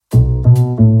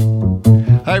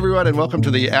everyone, and welcome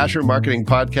to the Asher Marketing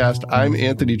Podcast. I'm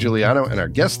Anthony Giuliano, and our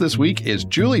guest this week is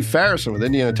Julie Farison with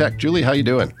Indiana Tech. Julie, how you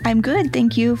doing? I'm good.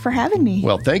 Thank you for having me.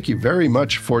 Well, thank you very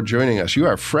much for joining us. You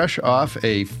are fresh off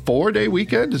a 4-day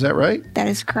weekend, is that right? That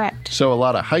is correct. So a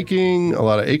lot of hiking, a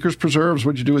lot of acres preserves.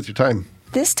 What did you do with your time?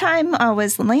 This time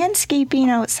was landscaping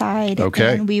outside.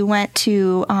 Okay. And we went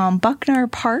to Buckner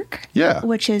Park,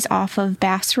 which is off of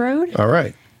Bass Road. All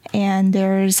right. And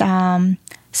there's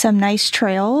some nice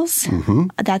trails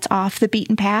that's off the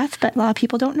beaten path, but a lot of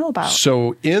people don't know about.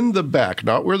 So in the back,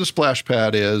 not where the splash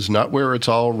pad is, not where it's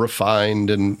all refined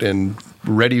and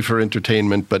ready for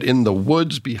entertainment, but in the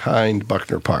woods behind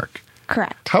Buckner Park.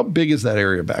 Correct. How big is that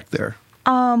area back there?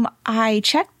 I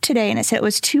checked today and it said it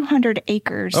was 200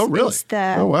 acres. Oh, really? It's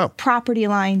the property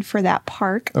line for that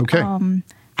park. Okay.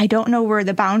 I don't know where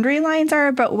the boundary lines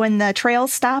are, but when the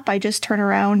trails stop, I just turn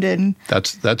around and...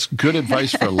 That's good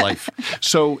advice for life.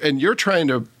 So, and you're trying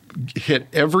to hit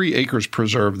every acres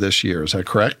preserve this year, is that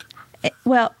correct?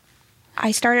 Well,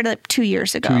 I started 2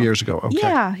 years ago. 2 years ago, okay.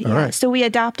 Yeah. All right. So we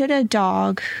adopted a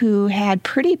dog who had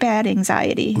pretty bad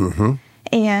anxiety.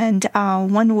 And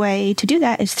one way to do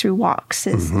that is through walks,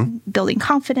 is building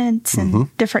confidence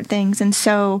and different things. And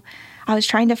so I was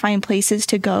trying to find places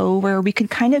to go where we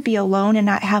could kind of be alone and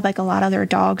not have like a lot of other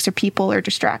dogs or people or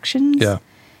distractions. Yeah.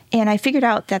 And I figured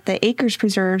out that the acres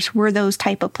preserves were those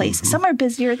type of places. Some are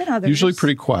busier than others. Usually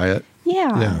pretty quiet.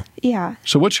 Yeah.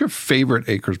 So what's your favorite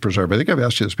acres preserve? I think I've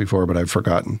asked you this before, but I've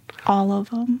forgotten. All of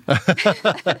them.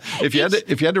 If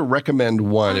you had to recommend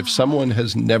one, if someone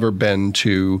has never been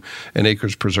to an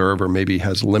acres preserve or maybe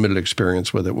has limited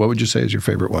experience with it, what would you say is your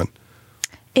favorite one?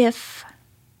 If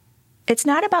it's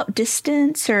not about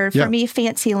distance or, for me,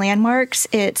 fancy landmarks,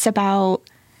 it's about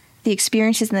the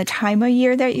experiences and the time of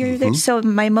year that you're there. So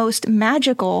my most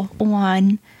magical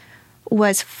one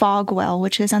was Fogwell,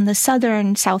 which is on the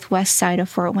southern southwest side of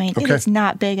Fort Wayne. Okay. It is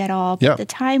not big at all. But the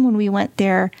time when we went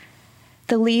there,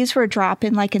 the leaves were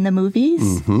dropping like in the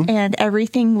movies, and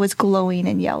everything was glowing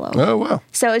in yellow. Oh, wow.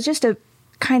 So it's just a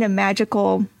kind of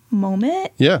magical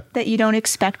moment that you don't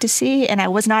expect to see. And I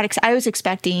was not, I was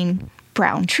expecting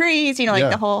brown trees, like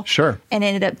the whole, and it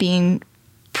ended up being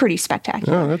pretty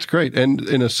spectacular. Oh, that's great. And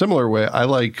in a similar way, I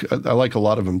like a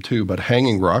lot of them too, but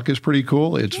Hanging Rock is pretty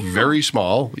cool. It's very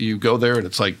small. You go there and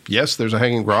it's like, yes, there's a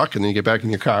Hanging Rock, and then you get back in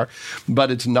your car,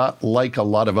 but it's not like a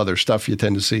lot of other stuff you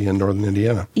tend to see in northern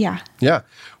Indiana. Yeah.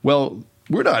 Well,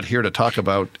 we're not here to talk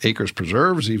about acres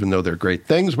preserves, even though they're great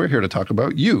things. We're here to talk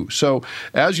about you. So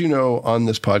as you know, on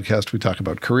this podcast, we talk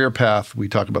about career path, we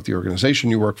talk about the organization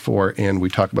you work for, and we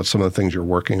talk about some of the things you're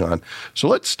working on. So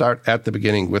let's start at the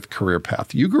beginning with career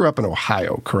path. You grew up in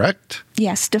Ohio, correct?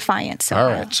 Yes, Defiance. All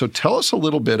right. So tell us a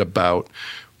little bit about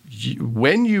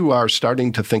when you are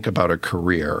starting to think about a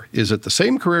career. Is it the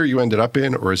same career you ended up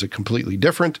in, or is it completely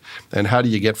different? And how do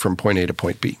you get from point A to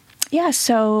point B? Yeah,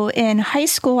 so in high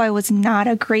school, I was not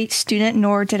a great student,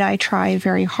 nor did I try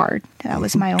very hard. That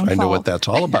was my own fault. I know what that's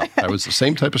all about. I was the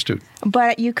same type of student.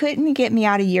 But you couldn't get me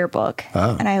out of yearbook.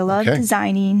 And I loved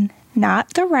designing,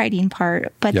 not the writing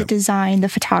part, but the design, the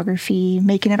photography,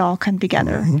 making it all come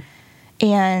together.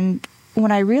 And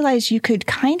when I realized you could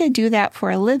kind of do that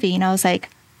for a living, I was like,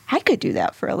 I could do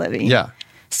that for a living. Yeah.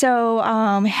 So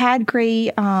had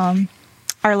great, our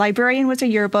librarian was a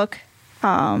yearbook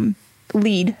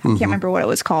lead. I can't remember what it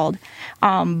was called.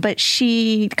 But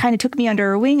she kind of took me under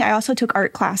her wing. I also took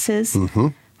art classes.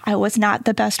 I was not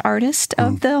the best artist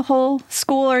of the whole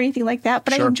school or anything like that,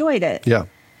 but I enjoyed it. Yeah.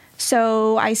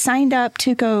 So I signed up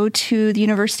to go to the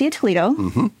University of Toledo,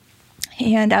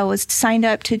 and I was signed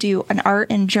up to do an art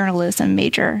and journalism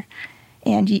major.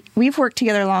 And we've worked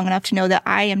together long enough to know that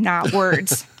I am not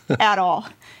words at all.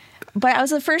 But I was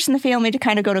the first in the family to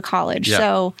kind of go to college.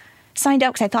 So signed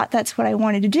up because I thought that's what I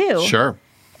wanted to do. Sure.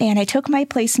 And I took my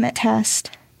placement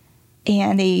test,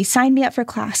 and they signed me up for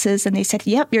classes, and they said,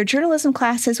 yep, your journalism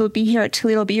classes will be here at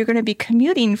Toledo, but you're going to be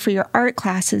commuting for your art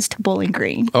classes to Bowling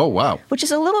Green. Oh, wow. Which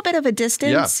is a little bit of a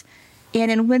distance. And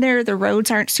in winter, the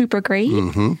roads aren't super great.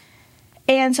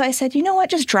 And so I said, you know what,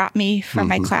 just drop me from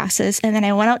my classes. And then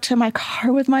I went out to my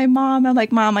car with my mom. I'm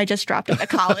like, Mom, I just dropped out of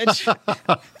college.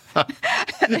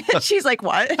 And she's like,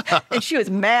 what? And she was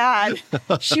mad.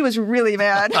 She was really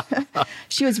mad.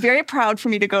 She was very proud for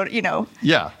me to go,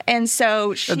 Yeah. And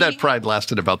so she... And that pride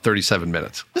lasted about 37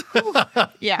 minutes.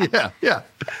 Yeah. Yeah.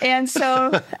 And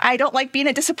so I don't like being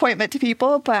a disappointment to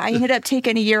people, but I ended up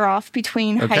taking a year off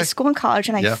between high school and college,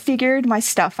 and I figured my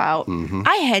stuff out.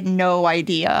 I had no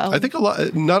idea. I think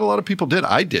not a lot of people did.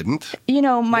 I didn't.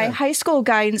 My high school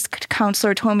guidance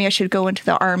counselor told me I should go into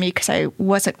the Army because I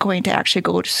wasn't going to actually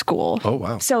go to school. Oh,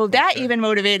 wow. So that even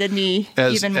motivated me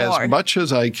even more. As much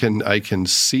as I can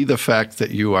see the fact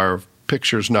that you are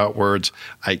pictures, not words,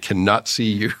 I cannot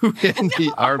see you in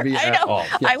the Army at all.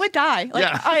 Yes. I would die.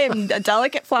 I am a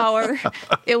delicate flower.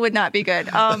 It would not be good.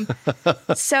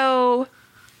 So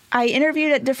I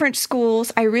interviewed at different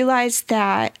schools. I realized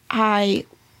that I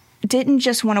didn't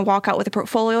just want to walk out with a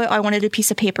portfolio. I wanted a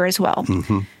piece of paper as well.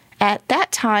 At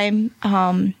that time,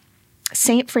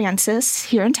 St. Francis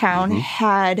here in town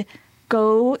had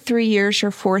go 3 years,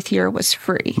 your fourth year was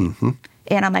free.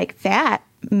 And I'm like, that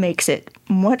makes it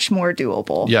much more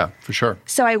doable. Yeah, for sure.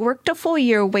 So I worked a full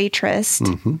year waitress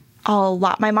a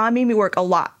lot. My mom made me work a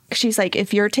lot. She's like,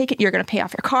 if you're going to pay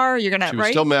off your car, you're going to, She was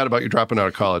still mad about you dropping out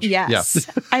of college. Yes.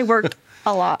 Yeah. I worked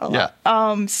a lot.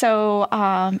 So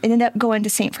ended up going to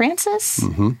St. Francis.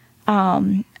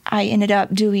 I ended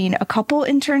up doing a couple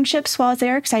internships while I was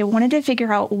there because I wanted to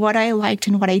figure out what I liked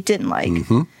and what I didn't like.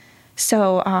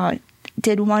 So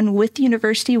did one with the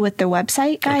university with the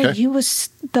website guy. Okay. He was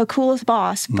the coolest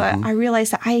boss, but I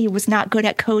realized that I was not good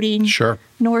at coding. Sure.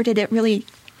 Nor did it really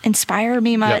inspire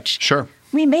me much. Yeah, sure.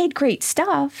 We made great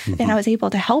stuff, and I was able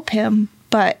to help him,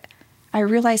 but I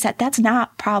realized that that's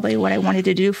not probably what I wanted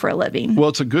to do for a living. Well,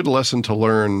 it's a good lesson to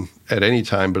learn at any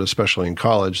time, but especially in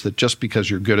college, that just because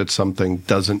you're good at something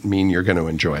doesn't mean you're going to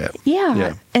enjoy it.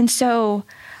 Yeah. And so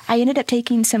I ended up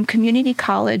taking some community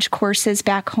college courses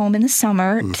back home in the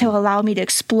summer to allow me to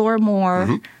explore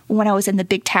more when I was in the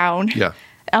big town,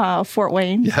 Fort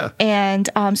Wayne. Yeah. And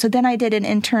so then I did an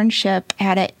internship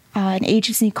at an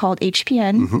agency called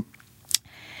HPN.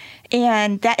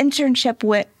 And that internship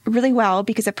went really well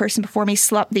because the person before me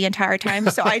slept the entire time.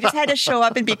 So I just had to show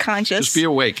up and be conscious. Just be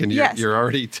awake, and you're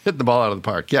already hitting the ball out of the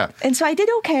park. Yeah. And so I did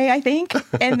okay, I think.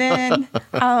 And then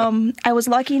I was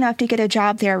lucky enough to get a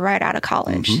job there right out of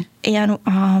college. And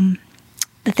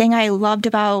the thing I loved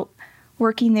about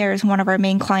working there as one of our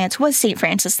main clients was St.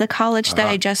 Francis, the college that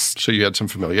I just... So you had some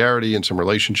familiarity and some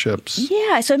relationships.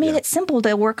 Yeah, so it made it simple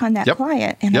to work on that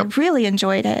client, and I really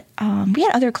enjoyed it. We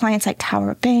had other clients like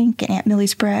Tower Bank and Aunt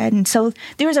Millie's Bread, and so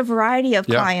there was a variety of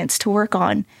clients to work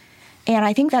on. And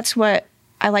I think that's what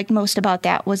I liked most about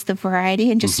that was the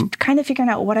variety and just kind of figuring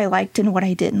out what I liked and what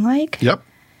I didn't like. Yep.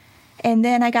 And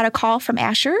then I got a call from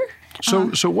Asher.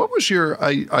 So what was your...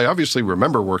 I obviously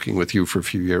remember working with you for a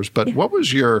few years, but what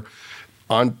was your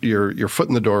foot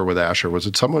in the door with Asher? Was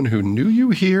it someone who knew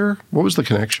you here? What was the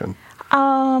connection?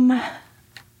 I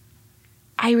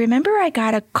remember I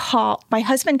got a call. My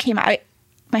husband came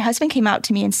out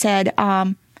to me and said,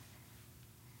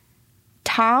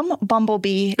 Tom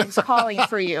Bumblebee is calling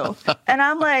for you. And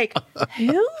I'm like,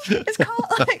 who is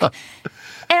calling?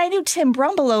 And I knew Tim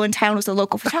Brumbelow in town was a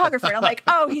local photographer. And I'm like,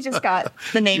 oh, he just got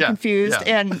the name confused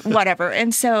and whatever.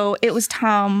 And so it was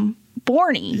Tom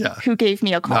Borney who gave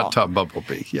me a call. Not Tom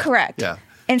Bumblebee. Yeah. Correct. Yeah.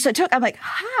 And so I'm like,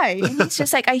 hi. And he's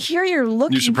just like, I hear you're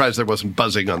looking. You're surprised there wasn't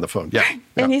buzzing on the phone. Yeah.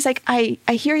 And he's like, I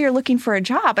hear you're looking for a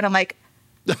job. And I'm like,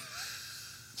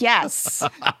 yes,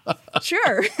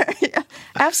 sure.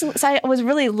 Absolutely. So I was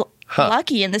really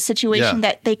lucky in the situation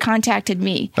that they contacted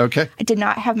me. Okay. I did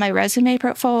not have my resume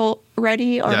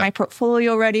ready or my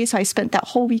portfolio ready. So I spent that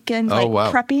whole weekend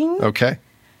prepping. Okay.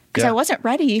 Because I wasn't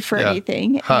ready for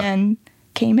anything. And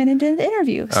came in and did the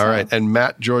interview. All right. And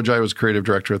Matt Georgi was creative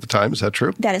director at the time. Is that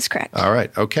true? That is correct. All right.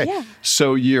 Okay. Yeah.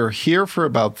 So you're here for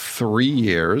about 3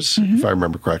 years, if I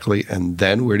remember correctly. And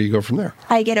then where do you go from there?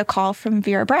 I get a call from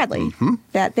Vera Bradley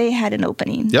that they had an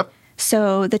opening. Yep.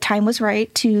 So the time was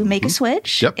right to make a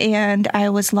switch. Yep. And I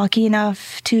was lucky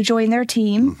enough to join their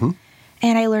team.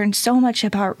 And I learned so much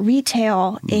about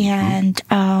retail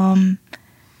and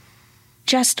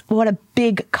just what a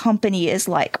big company is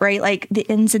like, right? Like the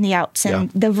ins and the outs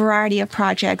and the variety of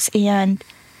projects and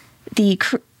the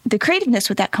creativeness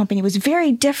with that company was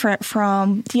very different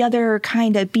from the other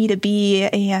kind of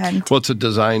B2B and... Well, it's a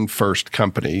design-first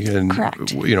company, and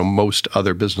correct. Most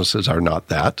other businesses are not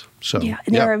that. So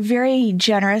they're a very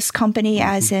generous company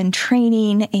as in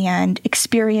training and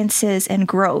experiences and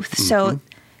growth. So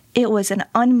it was an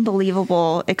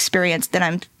unbelievable experience that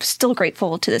I'm still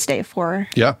grateful to this day for.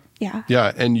 Yeah. Yeah.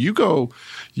 Yeah. And you go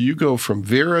from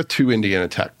Vera to Indiana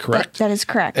Tech, correct? That is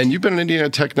correct. And you've been in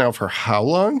Indiana Tech now for how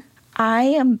long? I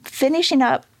am finishing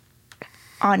up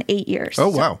on 8 years. Oh,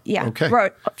 wow. Yeah. Okay.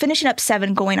 We're finishing up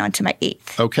 7, going on to my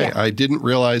 8th. Okay. Yeah. I didn't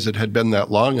realize it had been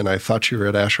that long, and I thought you were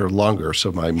at Asher longer,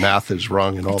 so my math is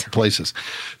wrong in all the places.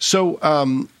 So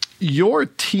your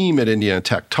team at Indiana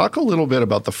Tech, talk a little bit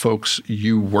about the folks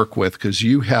you work with, because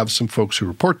you have some folks who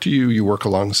report to you. You work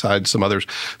alongside some others,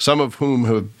 some of whom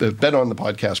have been on the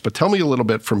podcast. But tell me a little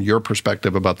bit from your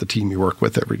perspective about the team you work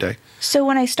with every day. So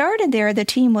when I started there, the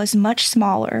team was much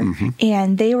smaller,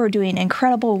 and they were doing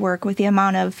incredible work with the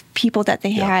amount of people that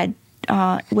they had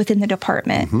within the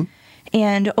department.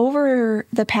 And over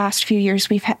the past few years,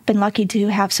 we've been lucky to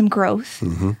have some growth.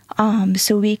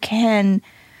 So we can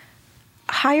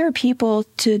hire people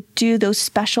to do those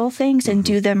special things and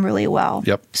do them really well.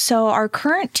 So our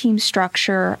current team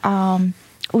structure,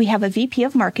 we have a VP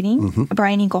of marketing,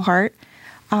 Brian Engelhart.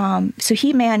 So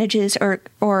he manages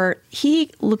or he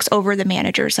looks over the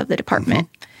managers of the department.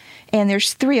 And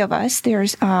there's 3 of us.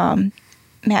 There's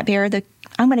Matt Bear.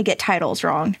 I'm going to get titles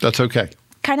wrong. That's okay.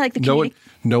 Kind of like the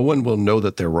No one will know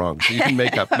that they're wrong. So you can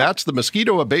make up. Matt's the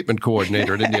mosquito abatement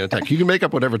coordinator at Indiana Tech. You can make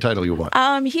up whatever title you want.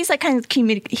 He's like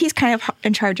he's kind of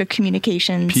in charge of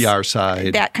communications, PR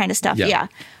side, that kind of stuff. Yeah.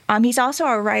 He's also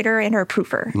a writer and a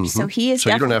proofer. So he is.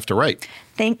 So you don't have to write.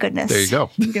 Thank goodness. There you go.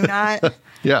 You do not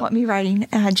want me writing.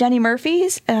 Jenny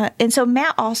Murphy's, and so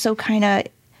Matt also kind of.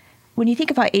 When you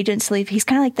think about Agents Leave, he's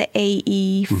kind of like the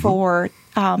AE for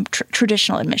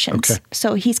traditional admissions. Okay.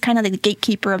 So he's kind of like the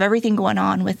gatekeeper of everything going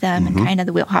on with them and kind of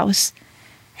the wheelhouse.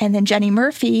 And then Jenny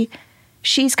Murphy,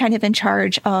 she's kind of in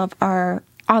charge of our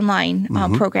online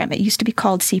program. It used to be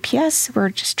called CPS. We're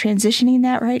just transitioning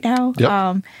that right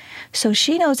now. So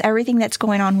she knows everything that's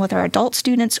going on with our adult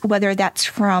students, whether that's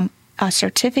from a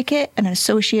certificate, an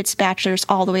associate's, bachelor's,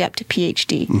 all the way up to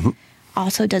PhD.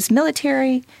 Also does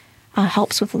military.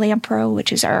 Helps with LAMPRO,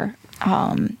 which is our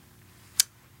Latin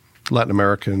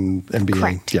American MBA.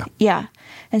 Correct. Yeah.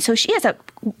 And so she has a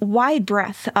wide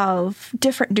breadth of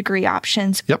different degree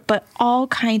options, but all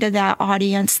kind of that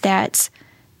audience that's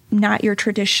not your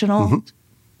traditional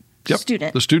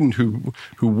student. The student who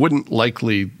wouldn't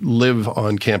likely live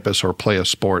on campus or play a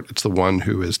sport. It's the one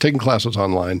who is taking classes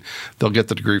online. They'll get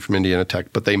the degree from Indiana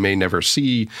Tech, but they may never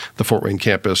see the Fort Wayne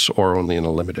campus or only in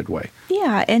a limited way.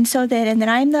 Yeah, and then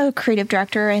I'm the creative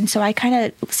director, and so I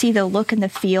kind of see the look and the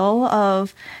feel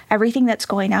of everything that's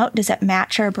going out. Does it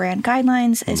match our brand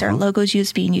guidelines? Is our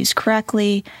logos being used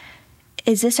correctly?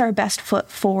 Is this our best foot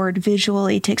forward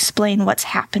visually to explain what's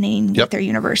happening with their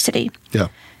university? Yeah.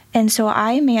 And so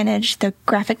I manage the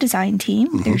graphic design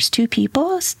team. There's 2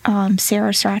 people,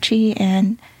 Sarah Strachey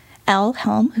and Elle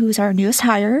Helm, who's our newest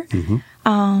hire,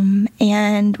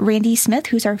 and Randy Smith,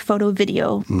 who's our photo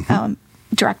video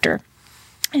director.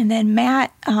 And then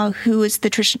Matt, who is the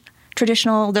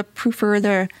traditional, the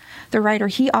proofer, the writer,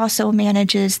 he also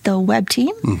manages the web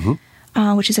team,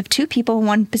 which is of 2 people.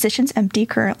 One position's empty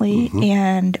currently,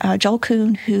 and Joel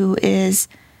Kuhn, who is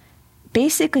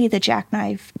basically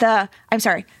the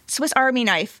Swiss Army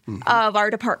knife of our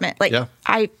department.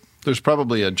 There's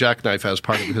probably a jackknife as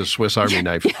part of his Swiss Army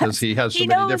knife because he has so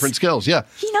many different skills. Yeah.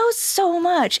 He knows so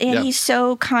much, and he's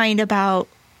so kind about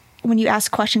when you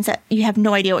ask questions that you have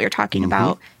no idea what you're talking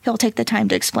about, he'll take the time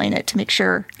to explain it to make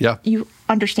sure you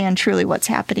understand truly what's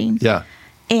happening. Yeah.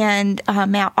 And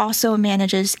Matt also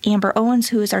manages Amber Owens,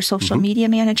 who is our social media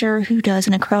manager, who does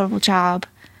an incredible job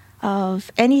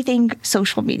of anything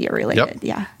social media related.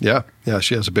 Yeah,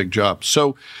 she has a big job.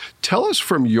 So tell us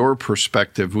from your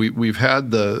perspective, we've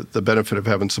had the benefit of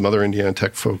having some other Indiana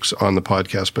Tech folks on the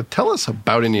podcast, but tell us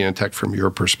about Indiana Tech from your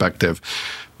perspective.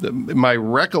 My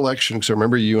recollection, because I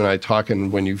remember you and I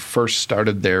talking when you first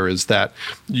started there, is that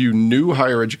you knew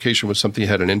higher education was something you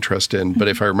had an interest in, but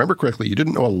if I remember correctly, you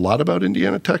didn't know a lot about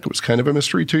Indiana Tech. It was kind of a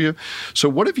mystery to you. So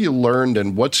what have you learned,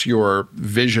 and what's your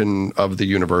vision of the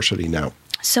university now?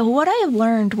 So what I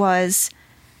learned was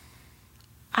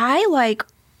I like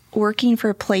working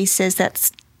for places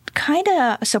that kind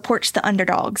of supports the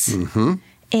underdogs.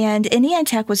 And Indiana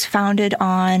Tech was founded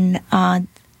on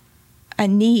a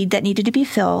need that needed to be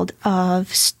filled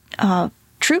of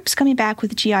troops coming back with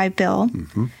the GI Bill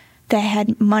that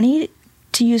had money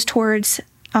to use towards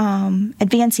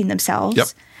advancing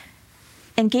themselves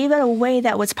and gave it a way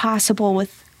that was possible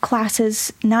with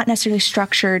classes not necessarily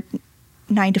structured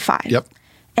 9 to 5.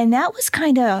 And that was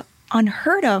kind of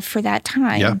unheard of for that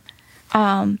time.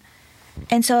 And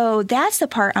so that's the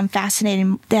part I'm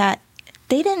fascinated that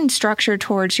they didn't structure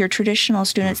towards your traditional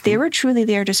students. They were truly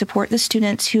there to support the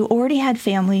students who already had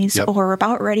families or were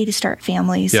about ready to start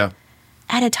families at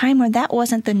a time when that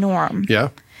wasn't the norm.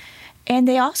 And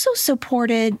they also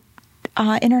supported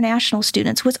international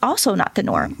students, was also not the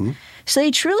norm. So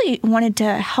they truly wanted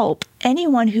to help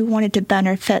anyone who wanted to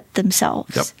benefit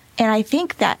themselves. Yep. And I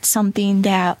think that's something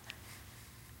that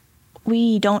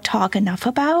we don't talk enough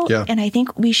about, Yeah. and I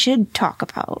think we should talk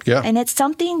about. Yeah. And it's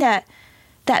something that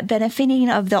benefiting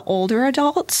of the older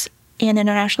adults and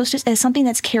international students is something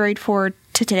that's carried forward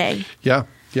to today. Yeah.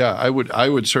 Yeah, I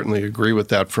would certainly agree with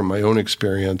that from my own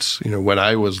experience. You know, when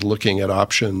I was looking at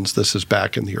options, this is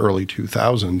back in the early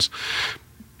 2000s,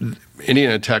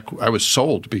 Indiana Tech, I was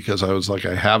sold because I was like,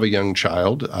 I have a young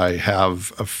child. I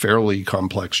have a fairly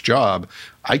complex job.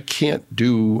 I can't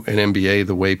do an MBA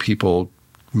the way people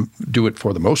do it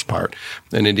for the most part.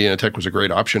 And Indiana Tech was a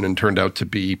great option and turned out to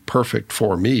be perfect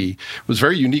for me. It was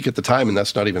very unique at the time, and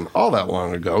that's not even all that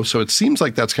long ago. So it seems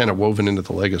like that's kind of woven into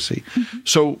the legacy.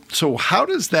 So how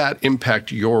does that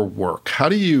impact your work?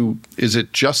 Is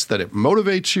it just that it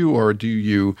motivates you, or do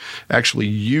you actually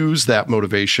use that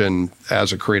motivation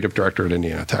as a creative director at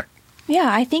Indiana Tech? Yeah,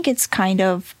 I think it's kind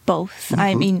of both.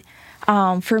 I mean,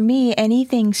 for me,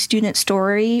 anything student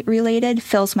story related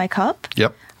fills my cup.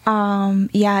 Yep.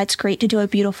 Yeah, it's great to do a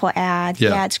beautiful ad.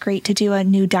 Yeah, it's great to do a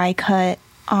new die cut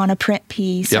on a print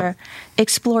piece or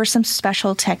explore some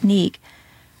special technique.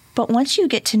 But once you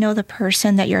get to know the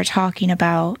person that you're talking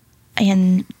about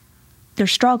and their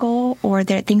struggle or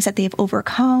their things that they've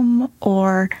overcome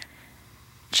or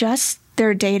just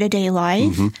their day-to-day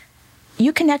life,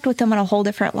 you connect with them on a whole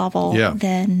different level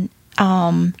than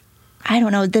I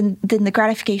don't know, than the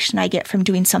gratification I get from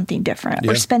doing something different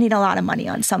or spending a lot of money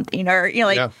on something, or, you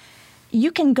know,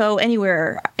 you can go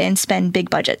anywhere and spend big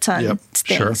budgets on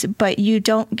things, but you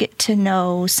don't get to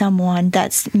know someone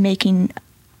that's making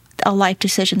a life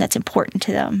decision that's important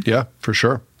to them. Yeah, for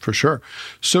sure. For sure.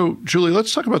 So, Julie,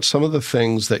 let's talk about some of the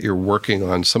things that you're working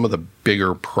on, some of the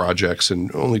bigger projects,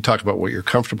 and only talk about what you're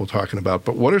comfortable talking about.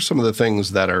 But what are some of the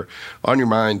things that are on your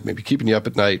mind, maybe keeping you up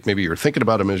at night? Maybe you're thinking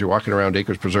about them as you're walking around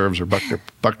Acres Preserves or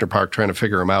Buckner Park trying to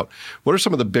figure them out. What are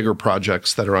some of the bigger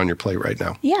projects that are on your plate right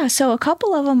now? Yeah, so a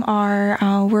couple of them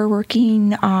are, we're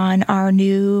working on our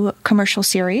new commercial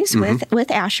series with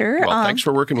Asher. Well, thanks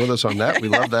for working with us on that. We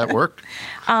love that work.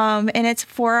 And it's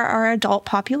for our adult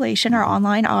population, our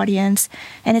online audience,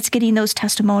 and it's getting those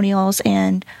testimonials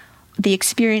and the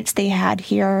experience they had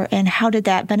here and how did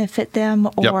that benefit them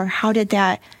or how did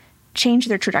that change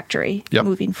their trajectory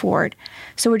moving forward.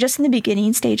 So we're just in the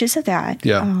beginning stages of that.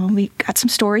 We got some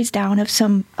stories down of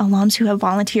some alums who have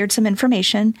volunteered some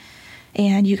information,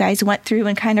 and you guys went through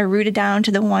and kind of rooted down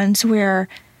to the ones where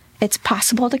it's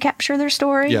possible to capture their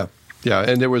story. Yeah,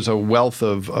 and there was a wealth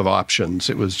of options.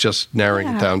 It was just narrowing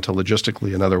it down to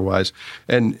logistically and otherwise.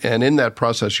 And in that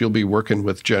process, you'll be working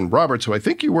with Jen Roberts, who I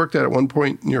think you worked at one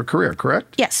point in your career,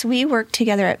 correct? Yes, we worked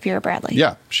together at Vera Bradley.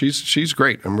 Yeah, she's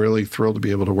great. I'm really thrilled to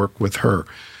be able to work with her.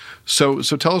 So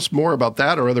tell us more about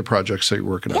that or other projects that you're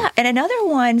working on. Yeah, and another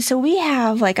one, so we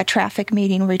have like a traffic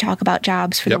meeting where we talk about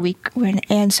jobs for the week.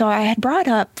 And so I had brought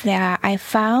up that I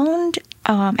found,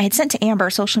 I had sent to Amber,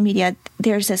 social media,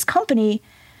 there's this company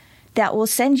that will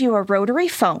send you a rotary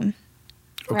phone,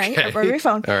 right? A rotary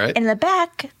phone. All right. And in the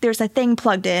back, there's a thing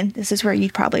plugged in. This is where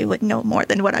you probably would know more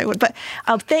than what I would, but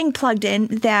a thing plugged in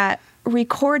that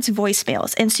records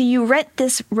voicemails. And so you rent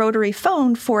this rotary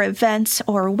phone for events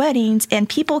or weddings, and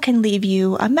people can leave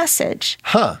you a message.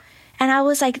 Huh. And I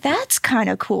was like, that's kind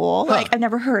of cool. Like, I've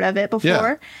never heard of it before.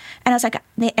 Yeah. And I was like,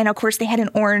 and of course, they had an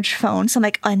orange phone. So I'm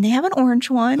like, and they have an orange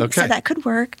one. So that could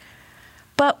work.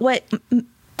 But what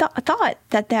thought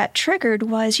that triggered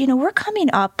was, we're coming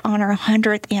up on our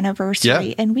 100th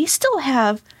anniversary and we still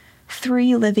have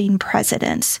 3 living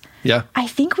presidents. Yeah. I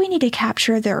think we need to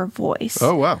capture their voice.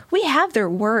 Oh, wow. We have their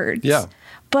words. Yeah.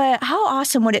 But how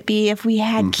awesome would it be if we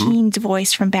had Keene's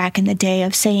voice from back in the day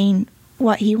of saying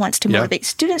what he wants to motivate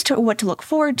students to, what to look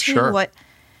forward to,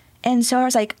 and so I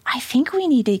was like, I think we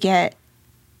need to get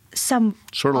some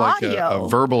sort of audio. Like a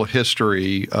verbal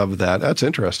history of that. That's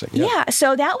interesting. Yeah.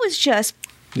 So that was just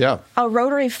a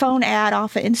rotary phone ad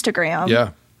off of Instagram.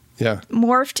 Yeah.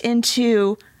 Morphed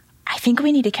into, I think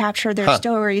we need to capture their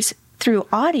stories through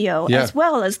audio as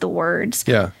well as the words.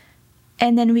 Yeah.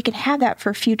 And then we can have that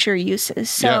for future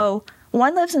uses. So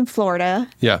one lives in Florida.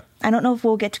 Yeah. I don't know if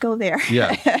we'll get to go there.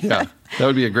 Yeah. That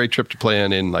would be a great trip to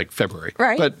plan in like February.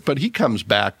 Right. But he comes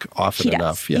back often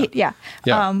enough.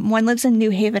 One lives in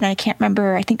New Haven. I can't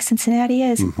remember. I think Cincinnati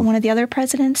is one of the other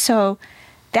presidents. So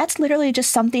that's literally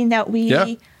just something that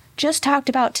we just talked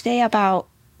about today about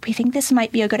we think this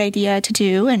might be a good idea to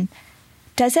do. And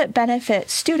does it benefit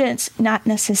students? Not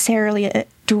necessarily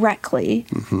directly,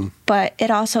 but it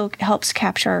also helps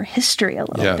capture history a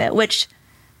little bit, which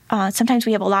sometimes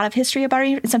we have a lot of history about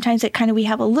it, and sometimes we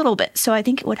have a little bit. So I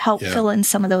think it would help fill in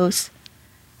some of those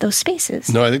those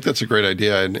spaces. No, I think that's a great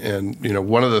idea. And you know,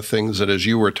 one of the things that as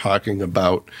you were talking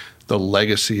about the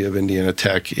legacy of Indiana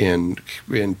Tech in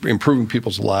improving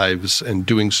people's lives and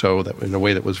doing so that in a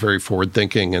way that was very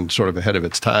forward-thinking and sort of ahead of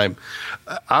its time,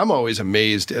 I'm always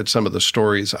amazed at some of the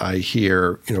stories I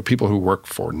hear, you know, people who work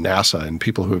for NASA and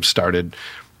people who have started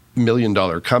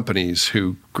million-dollar companies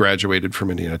who graduated from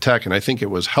Indiana Tech. And I think it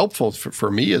was helpful for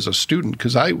me as a student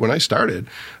because when I started,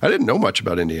 I didn't know much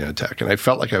about Indiana Tech. And I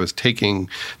felt like I was taking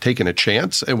a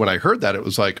chance. And when I heard that, it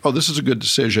was like, oh, this is a good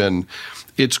decision.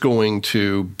 It's going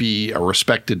to be a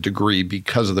respected degree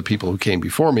because of the people who came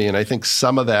before me. And I think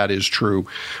some of that is true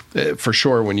for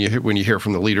sure when you hear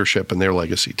from the leadership and their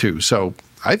legacy too. So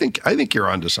I think you're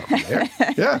onto something there.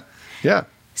 Yeah. Yeah.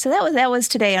 So that was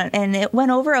today, and it went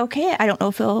over okay. I don't know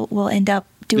if we'll end up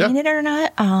doing it or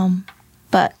not,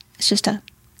 but it's just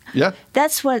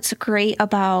that's what's great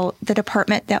about the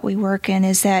department that we work in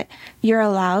is that you're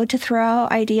allowed to throw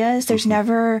out ideas. There's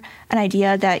never an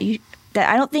idea that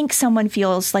I don't think someone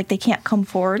feels like they can't come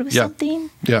forward with something.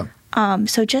 Yeah.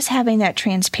 So just having that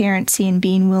transparency and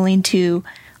being willing to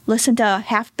listen to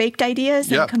half-baked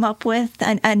ideas and come up with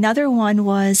another one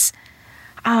was.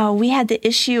 We had the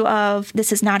issue of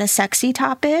this is not a sexy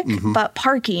topic, but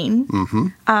parking.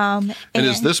 And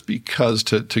is this because,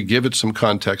 to give it some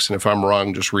context, and if I'm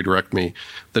wrong, just redirect me,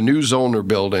 the new Zollner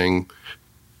building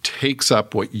takes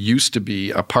up what used to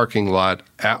be a parking lot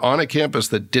on a campus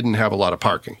that didn't have a lot of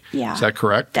parking. Yeah. Is that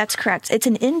correct? That's correct. It's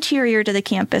an interior to the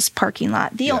campus parking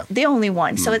lot, the only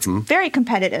one. So it's very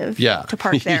competitive to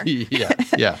park there.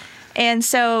 Yeah. And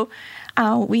so...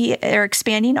 we are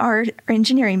expanding our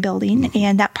engineering building,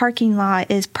 and that parking lot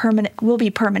will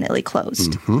be permanently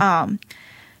closed. And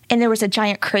there was a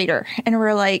giant crater, and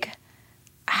we're like,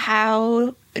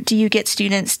 how do you get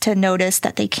students to notice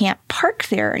that they can't park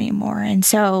there anymore? And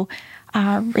so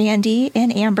Randy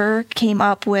and Amber came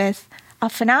up with a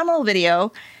phenomenal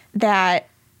video that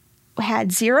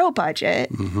had zero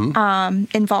budget,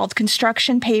 involved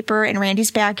construction paper in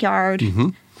Randy's backyard,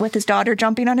 with his daughter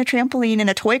jumping on a trampoline in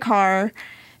a toy car,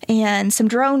 and some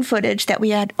drone footage that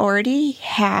we had already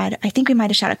had. I think we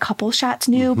might have shot a couple shots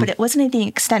new, but it wasn't anything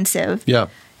extensive. Yeah.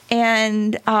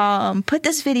 And put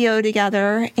this video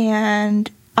together, and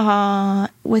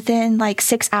within like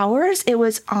 6 hours, it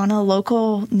was on a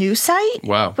local news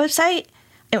website.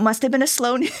 It must have been a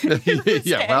slow news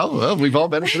Yeah, well, we've all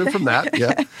benefited from that,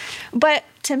 yeah. But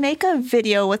to make a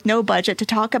video with no budget to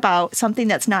talk about something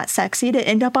that's not sexy to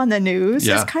end up on the news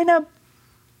is kind of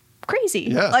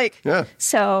crazy.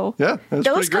 So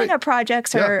those kind of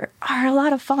projects are a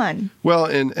lot of fun. Well,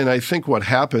 and I think what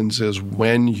happens is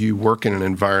when you work in an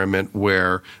environment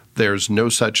where there's no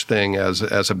such thing as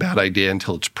a bad idea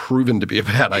until it's proven to be a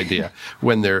bad idea.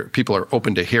 When people are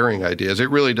open to hearing ideas, it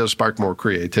really does spark more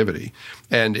creativity.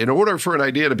 And in order for an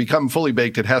idea to become fully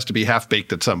baked, it has to be half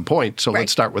baked at some point. So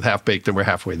let's start with half baked, and we're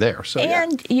halfway there. So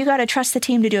you got to trust the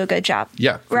team to do a good job.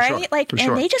 Yeah, right.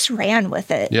 Sure. They just ran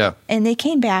with it. Yeah, and they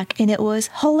came back, and it was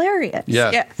hilarious.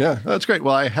 Yeah, that's great.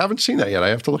 Well, I haven't seen that yet. I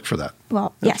have to look for that.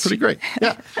 Well, that's pretty great.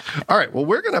 Yeah. All right. Well,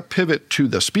 we're going to pivot to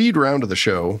the speed round of the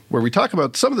show, where we talk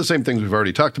about some of the same things we've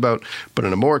already talked about, but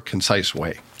in a more concise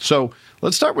way. So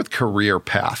let's start with career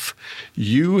path.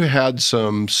 You had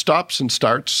some stops and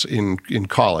starts in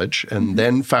college and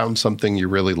then found something you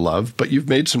really love, but you've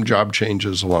made some job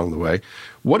changes along the way.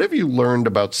 What have you learned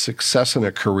about success in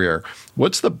a career?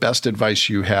 What's the best advice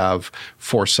you have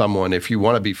for someone if you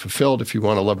want to be fulfilled, if you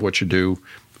want to love what you do?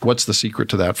 What's the secret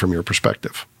to that from your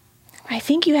perspective? I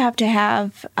think you have to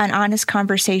have an honest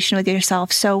conversation with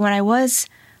yourself. So when I was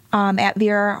at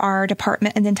Vera, our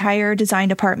department and the entire design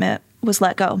department was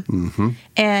let go.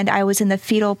 And I was in the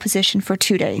fetal position for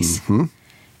 2 days.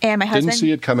 And my husband... Didn't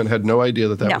see it coming, had no idea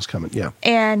that was coming. Yeah.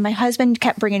 And my husband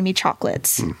kept bringing me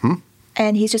chocolates.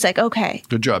 And he's just like, okay.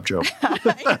 Good job, Joe.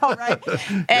 I know, right?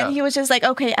 And he was just like,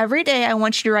 okay, every day I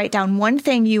want you to write down one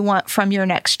thing you want from your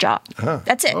next job.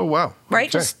 That's it. Oh, wow. Right?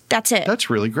 Okay. Just, that's it. That's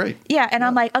really great. Yeah. And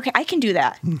I'm like, okay, I can do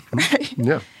that.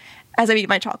 Yeah. As I eat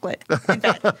my chocolate.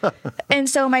 And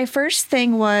so my first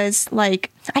thing was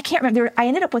like, I can't remember. I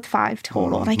ended up with 5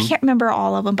 total. And I can't remember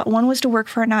all of them, but one was to work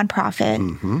for a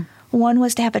nonprofit. One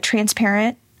was to have a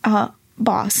transparent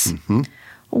boss.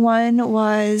 One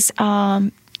was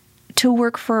to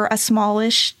work for a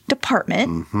smallish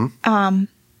department. And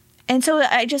so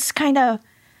I just kind of,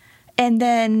 and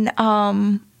then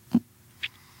I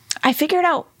figured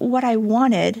out what I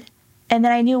wanted, and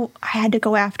then I knew I had to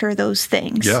go after those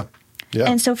things. Yeah. Yeah.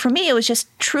 And so for me, it was just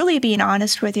truly being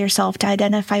honest with yourself to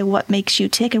identify what makes you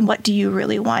tick and what do you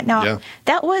really want. Now,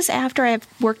 that was after I've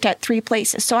worked at 3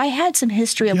 places. So I had some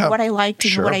history of what I liked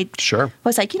and what I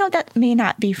was like, that may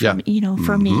not be for me,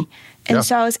 for me. And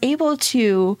so I was able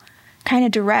to kind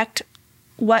of direct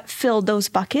what filled those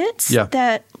buckets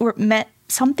that meant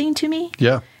something to me.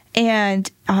 Yeah. And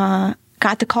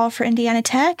got the call for Indiana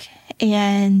Tech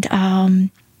and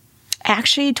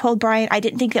actually told Brian I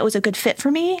didn't think that was a good fit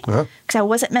for me because I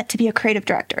wasn't meant to be a creative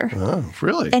director. Oh,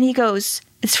 really? And he goes,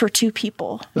 it's for 2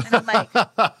 people. And I'm like,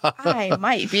 I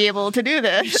might be able to do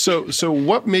this. So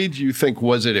what made you think,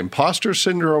 was it imposter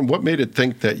syndrome? What made it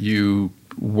think that you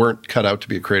weren't cut out to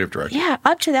be a creative director? Yeah,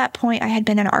 up to that point, I had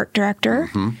been an art director,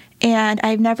 and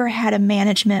I've never had a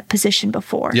management position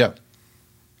before. Yeah.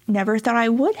 Never thought I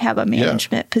would have a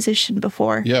management position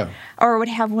before. Yeah. Or would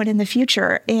have one in the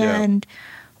future. And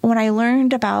when I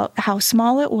learned about how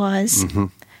small it was,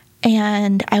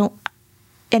 and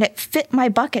it fit my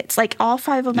buckets, like all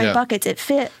 5 of my buckets, it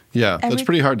fit. Yeah, that's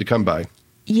pretty hard to come by.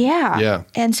 Yeah. Yeah.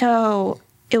 And so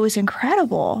it was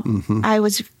incredible. I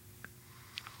was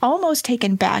almost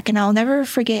taken back, and I'll never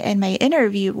forget in my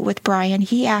interview with Brian,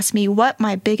 he asked me what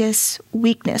my biggest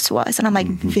weakness was. And I'm like,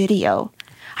 video.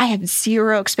 I have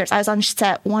 0 experience. I was on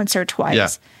set once or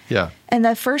twice. Yeah. And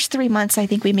the first 3 months, I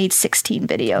think we made 16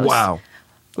 videos. Wow.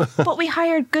 But we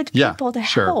hired good people to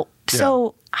help. Yeah.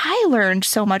 So I learned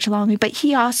so much along the way, but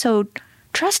he also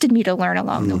trusted me to learn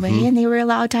along the way. And they were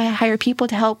allowed to hire people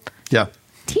to help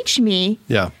teach me.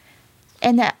 Yeah.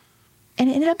 And it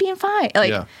ended up being fine.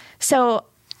 So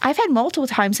I've had multiple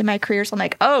times in my career, so I'm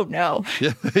like, oh no.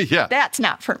 That's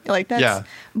not for me.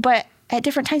 But at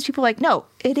different times, people are like, no,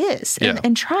 it is.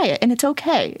 And try it. And it's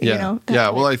okay.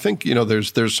 Well, I think,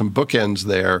 there's some bookends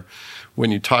there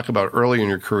when you talk about early in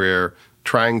your career,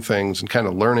 trying things and kind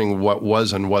of learning what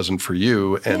was and wasn't for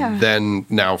you. And then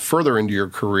now further into your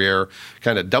career,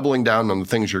 kind of doubling down on the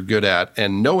things you're good at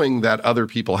and knowing that other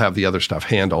people have the other stuff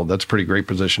handled. That's a pretty great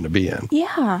position to be in.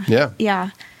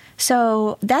 Yeah.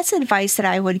 So that's advice that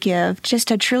I would give, just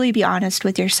to truly be honest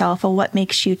with yourself of what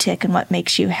makes you tick and what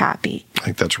makes you happy. I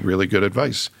think that's really good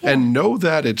advice. And know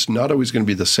that it's not always going to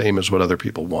be the same as what other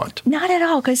people want. Not at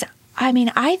all, because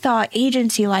I thought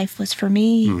agency life was for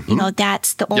me.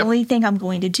 That's the only thing I'm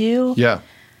going to do. Yeah.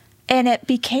 And it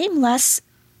became less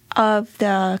of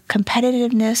the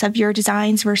competitiveness of your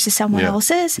designs versus someone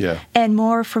else's. Yeah. And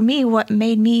more for me, what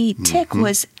made me tick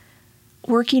was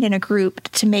working in a group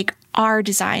to make our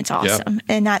designs awesome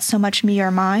and not so much me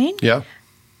or mine. Yeah.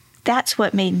 That's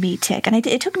what made me tick. And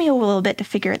it took me a little bit to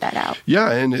figure that out. Yeah,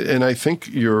 and I think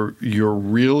you're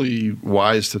really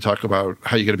wise to talk about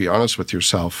how you got to be honest with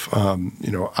yourself.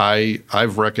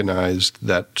 I've recognized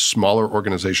that smaller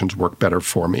organizations work better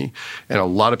for me. And a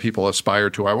lot of people aspire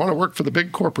to, I want to work for the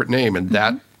big corporate name, and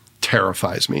that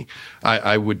terrifies me.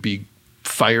 I would be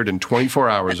fired in 24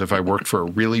 hours if I worked for a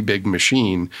really big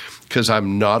machine because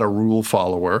I'm not a rule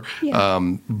follower.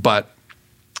 But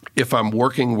if I'm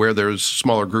working where there's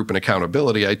smaller group and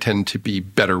accountability, I tend to be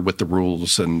better with the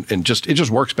rules and it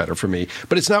just works better for me.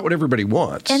 But it's not what everybody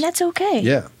wants. And that's okay.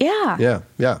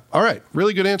 Yeah. All right.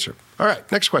 Really good answer. All right.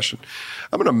 Next question.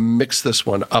 I'm going to mix this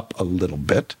one up a little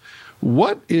bit.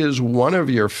 What is one of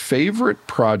your favorite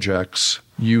projects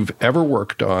you've ever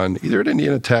worked on, either at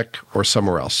Indiana Tech or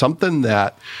somewhere else? Something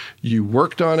that you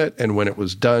worked on it, and when it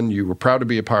was done, you were proud to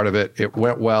be a part of it, it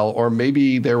went well, or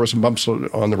maybe there were some bumps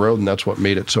on the road, and that's what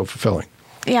made it so fulfilling.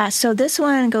 Yeah, so this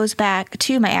one goes back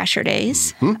to my Asher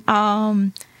days. Honestly,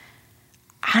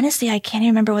 I can't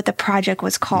even remember what the project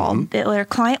was called. Their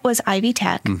client was Ivy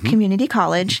Tech, Community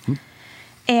College,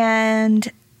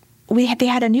 and they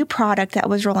had a new product that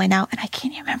was rolling out, and I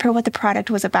can't even remember what the product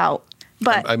was about.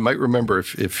 But I might remember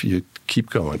if you keep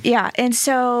going. Yeah, and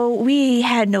so we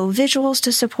had no visuals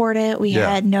to support it. We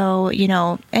had no,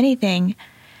 anything.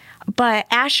 But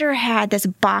Asher had this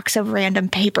box of random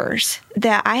papers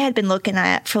that I had been looking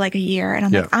at for like a year, and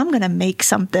I'm like, I'm going to make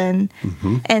something.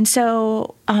 And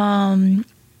so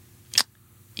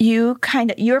you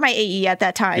were my AE at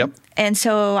that time. And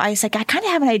so I was like, I kind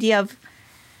of have an idea of,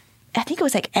 I think it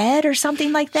was like Ed or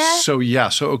something like that. So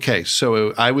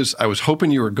I was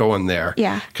hoping you were going there.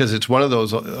 Yeah. Because it's one of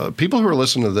those people who are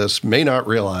listening to this may not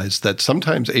realize that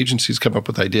sometimes agencies come up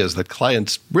with ideas that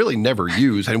clients really never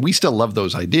use, and we still love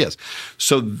those ideas.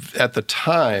 So at the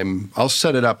time, I'll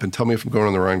set it up and tell me if I'm going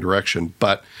in the wrong direction.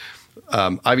 But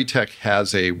Ivy Tech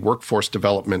has a workforce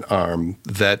development arm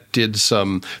that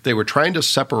they were trying to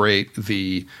separate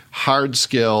the hard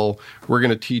skill, we're going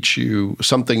to teach you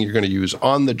something you're going to use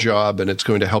on the job and it's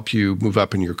going to help you move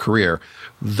up in your career.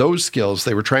 Those skills,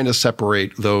 they were trying to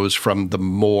separate those from the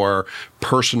more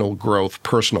personal growth,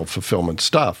 personal fulfillment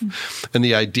stuff. Mm-hmm. And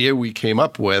the idea we came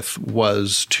up with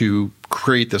was to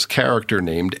create this character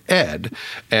named Ed.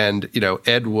 And,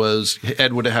 Ed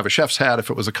would have a chef's hat if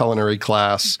it was a culinary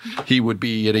class. He would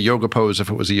be in a yoga pose if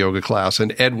it was a yoga class.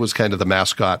 And Ed was kind of the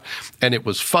mascot. And it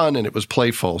was fun and it was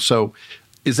playful. So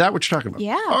is that what you're talking about?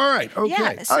 Yeah. All right. Okay.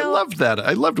 Yeah, I loved that.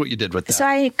 I loved what you did with that. So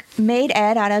I made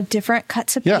Ed out of different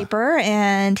cuts of paper,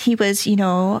 and he was, a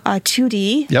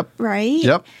 2D. Yep. Right?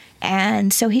 Yep.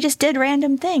 And so he just did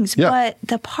random things. Yep. But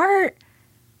the part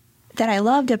that I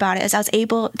loved about it is I was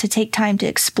able to take time to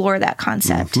explore that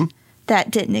concept that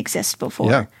didn't exist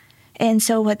before. Yeah. And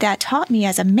so what that taught me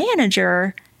as a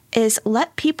manager is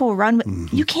let people run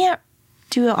with, you can't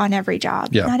do it on every job.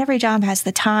 Yeah. Not every job has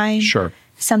the time. Sure.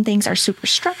 Some things are super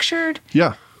structured.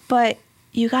 Yeah. But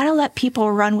you got to let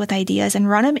people run with ideas and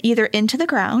run them either into the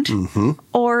ground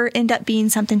or end up being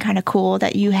something kind of cool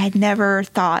that you had never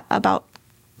thought about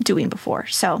doing before.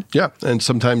 So yeah, and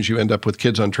sometimes you end up with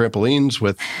kids on trampolines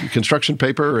with construction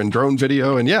paper and drone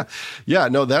video, and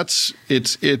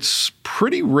it's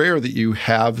pretty rare that you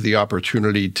have the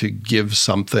opportunity to give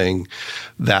something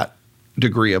that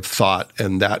degree of thought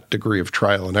and that degree of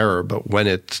trial and error, but when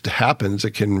it happens,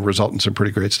 it can result in some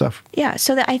pretty great stuff. Yeah,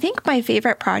 so I think my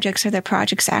favorite projects are the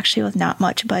projects actually with not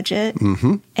much budget,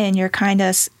 and you're kind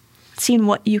of seeing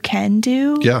what you can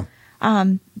do. Yeah.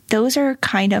 Those are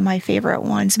kind of my favorite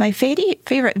ones. My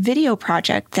favorite video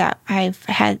project that I've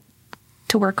had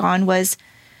to work on was,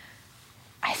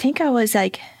 I think I was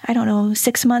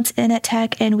 6 months in at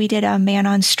Tech, and we did a man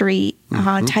on street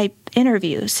type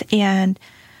interviews. And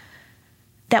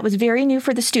that was very new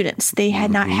for the students. They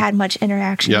had not had much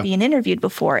interaction being interviewed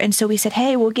before. And so we said,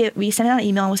 hey, we sent out an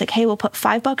email and was like, hey, we'll put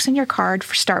 $5 in your card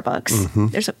for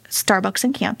Starbucks. There's a Starbucks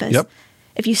on campus. Yep.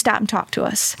 If you stop and talk to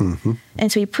us.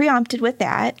 And so we preempted with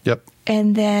that. Yep.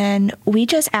 And then we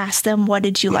just asked them, what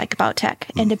did you like about Tech?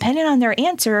 And depending on their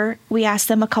answer, we asked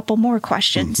them a couple more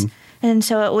questions. And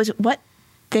so it was what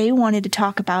they wanted to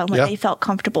talk about and what they felt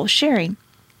comfortable sharing.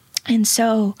 And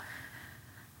so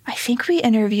I think we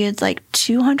interviewed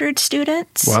 200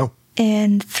 students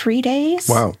in 3 days.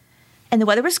 Wow. And the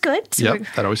weather was good. So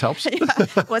that always helps.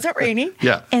 It wasn't raining.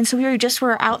 Yeah. And so we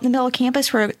were out in the middle of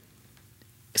campus where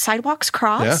sidewalks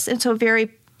cross, and so very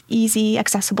easy,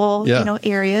 accessible,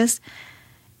 areas.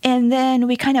 And then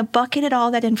we kind of bucketed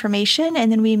all that information,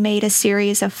 and then we made a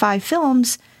series of 5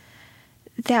 films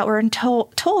that were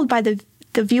told by the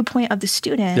viewpoint of the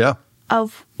student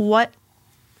of what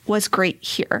was great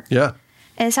here. Yeah.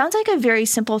 And it sounds like a very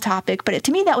simple topic, but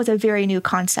to me that was a very new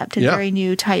concept, a very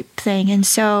new type thing. And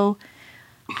so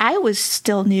I was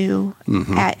still new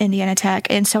at Indiana Tech,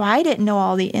 and so I didn't know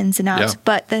all the ins and outs.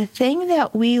 But the thing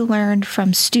that we learned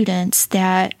from students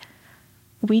that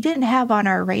we didn't have on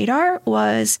our radar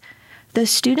was the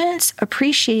students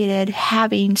appreciated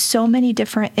having so many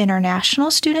different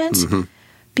international students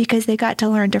because they got to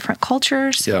learn different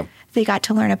cultures. Yeah. They got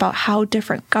to learn about how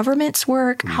different governments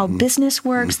work, how business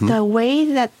works, the way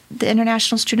that the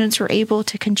international students were able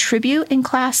to contribute in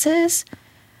classes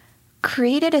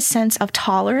created a sense of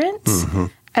tolerance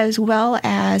as well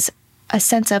as a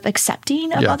sense of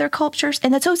accepting of other cultures.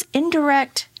 And that's those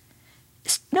indirect,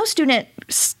 no student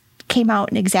came out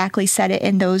and exactly said it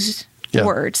in those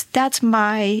words. That's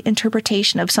my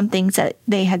interpretation of some things that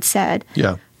they had said.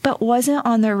 Yeah. But wasn't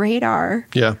on the radar,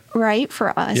 right,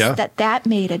 for us, that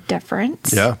made a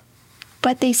difference. Yeah.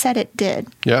 But they said it did.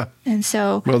 Yeah. And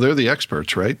so... Well, they're the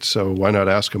experts, right? So why not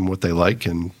ask them what they like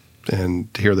and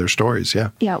hear their stories,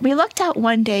 Yeah, we lucked out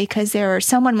one day because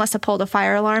someone must have pulled a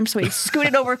fire alarm, so we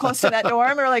scooted over close to that dorm,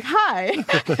 and we were like, hi.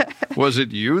 Was it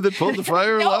you that pulled the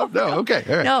fire alarm? No, okay.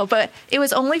 All right. No, but it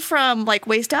was only from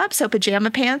waist up, so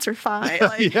pajama pants are fine.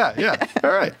 Yeah.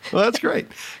 All right. Well, that's great.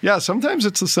 Yeah, sometimes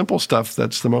it's the simple stuff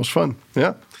that's the most fun.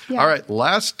 Yeah. All right,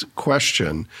 last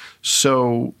question.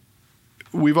 So...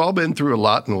 we've all been through a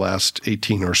lot in the last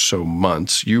 18 or so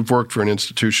months. You've worked for an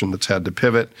institution that's had to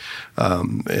pivot,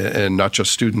 and not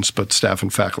just students, but staff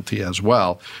and faculty as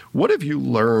well. What have you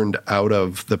learned out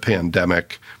of the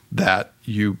pandemic that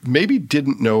you maybe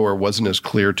didn't know or wasn't as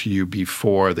clear to you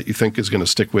before that you think is going to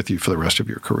stick with you for the rest of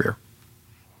your career?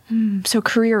 So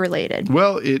career-related.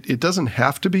 Well, it doesn't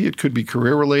have to be. It could be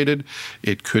career-related.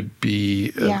 It could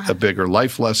be a bigger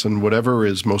life lesson, whatever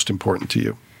is most important to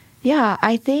you. Yeah,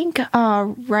 I think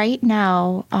right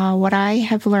now, what I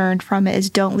have learned from it is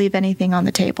don't leave anything on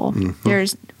the table.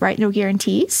 There's no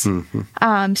guarantees.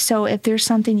 So if there's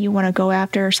something you want to go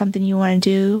after or something you want to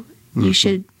do, you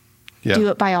should do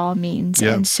it by all means.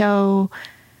 And so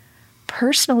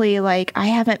personally, like I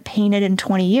haven't painted in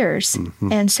 20 years.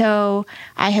 And so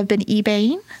I have been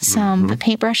eBaying some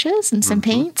paintbrushes and some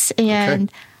paints,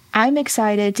 and I'm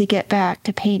excited to get back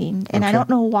to painting. And I don't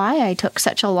know why I took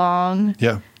such a long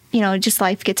just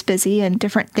life gets busy and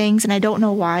different things. And I don't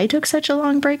know why I took such a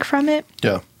long break from it.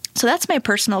 Yeah. So that's my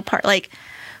personal part.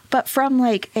 But from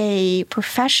like a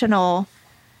professional,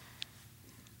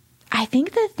 I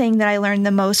think the thing that I learned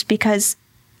the most, because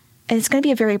it's going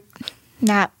to be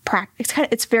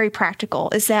it's very practical,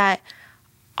 is that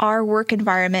our work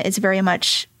environment is very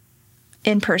much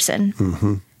in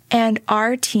person. And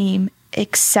our team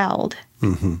excelled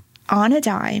on a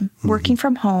dime, working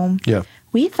from home. Yeah.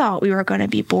 We thought we were going to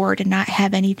be bored and not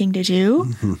have anything to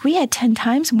do. We had 10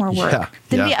 times more work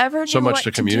than we ever knew so much what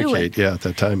to communicate. At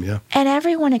that time, And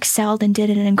everyone excelled and did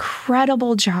an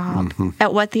incredible job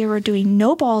at what they were doing.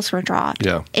 No balls were dropped.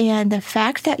 Yeah. And the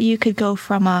fact that you could go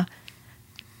from a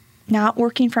not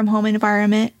working from home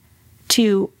environment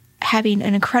to having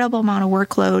an incredible amount of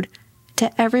workload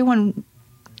to everyone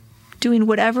doing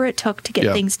whatever it took to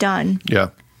get things done. Yeah.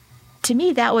 To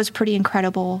me, that was pretty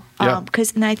incredible.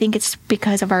 And I think it's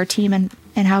because of our team and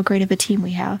how great of a team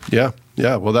we have. Yeah.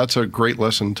 Yeah, well, that's a great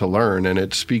lesson to learn, and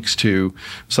it speaks to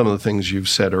some of the things you've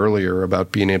said earlier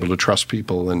about being able to trust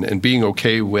people and being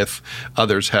okay with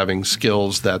others having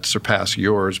skills that surpass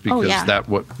yours, because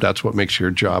that's what makes your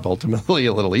job ultimately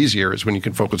a little easier, is when you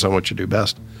can focus on what you do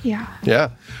best. Yeah.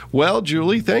 Yeah. Well,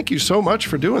 Julie, thank you so much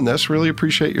for doing this. Really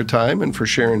appreciate your time and for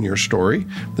sharing your story.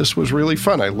 This was really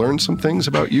fun. I learned some things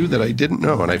about you that I didn't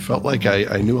know, and I felt like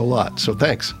I knew a lot. So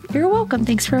thanks. You're welcome.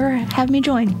 Thanks for having me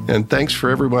join. And thanks for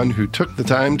everyone who took the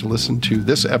time to listen to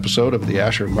this episode of the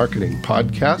Asher Marketing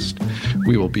Podcast.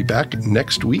 We will be back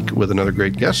next week with another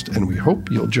great guest, and we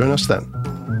hope you'll join us then.